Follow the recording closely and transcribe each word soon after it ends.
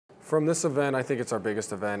From this event, I think it's our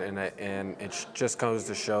biggest event, and it just goes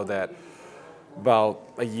to show that about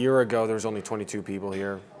a year ago there was only 22 people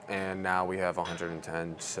here, and now we have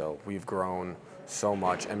 110. So we've grown so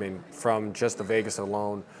much. I mean, from just the Vegas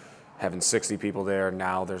alone, having 60 people there,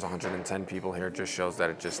 now there's 110 people here. It just shows that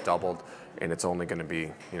it just doubled, and it's only going to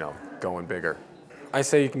be, going bigger. I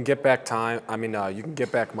say you can get back time. I mean, you can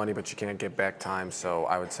get back money, but you can't get back time. So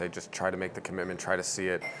I would say just try to make the commitment, try to see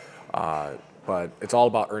it. But it's all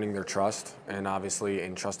about earning their trust, and obviously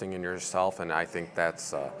in trusting in yourself. And I think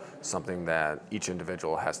that's something that each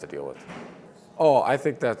individual has to deal with. Oh, I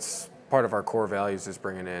think that's part of our core values, is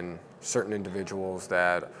bringing in certain individuals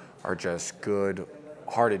that are just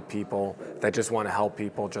good-hearted people that just want to help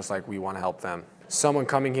people just like we want to help them. Someone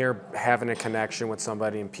coming here, having a connection with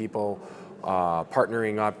somebody, and people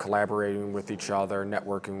partnering up, collaborating with each other,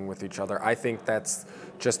 networking with each other. I think that's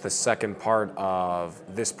just the second part of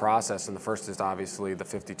this process, and the first is obviously the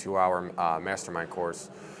 52-hour mastermind course.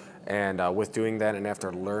 And with doing that, and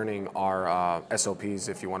after learning our SOPs,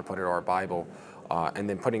 if you want to put it, our Bible, and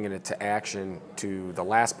then putting it into action, to the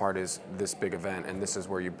last part is this big event, and this is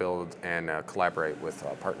where you build and collaborate with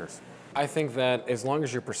partners. I think that as long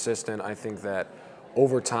as you're persistent, I think that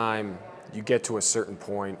over time you get to a certain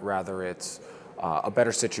point, rather it's a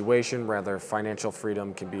better situation, rather financial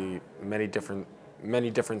freedom can be many different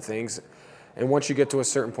things. And once you get to a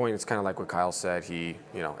certain point, it's kind of like what Kyle said.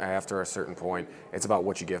 After a certain point, it's about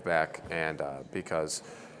what you give back, and because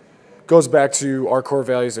it goes back to our core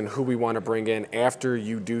values and who we want to bring in. After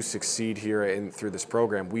you do succeed here and through this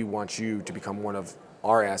program, we want you to become one of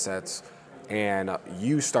our assets, and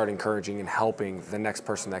you start encouraging and helping the next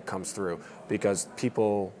person that comes through, because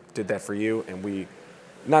people did that for you, and we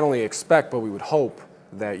not only expect, but we would hope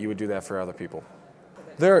that you would do that for other people.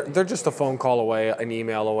 They're just a phone call away, an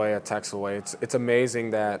email away, a text away. It's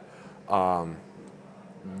amazing that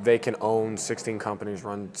they can own 16 companies,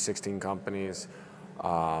 run 16 companies,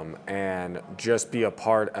 and just be a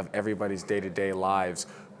part of everybody's day-to-day lives,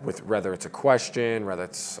 with whether it's a question, whether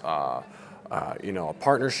it's a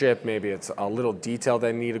partnership, maybe it's a little detail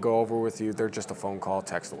they need to go over with you. They're just a phone call,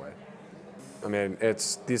 text away. I mean,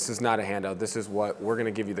 this is not a handout. This is what we're going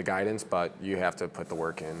to give you the guidance, but you have to put the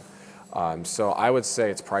work in. So I would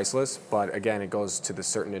say it's priceless, but again, it goes to the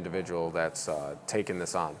certain individual that's taking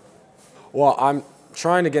this on. Well, I'm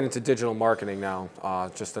trying to get into digital marketing now,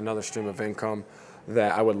 just another stream of income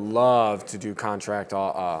that I would love to do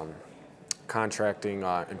contracting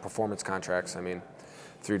and performance contracts,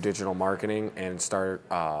 through digital marketing, and start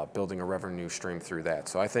building a revenue stream through that.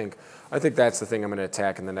 So I think that's the thing I'm going to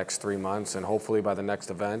attack in the next 3 months, and hopefully by the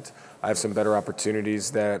next event, I have some better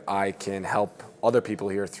opportunities that I can help other people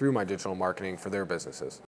here through my digital marketing for their businesses.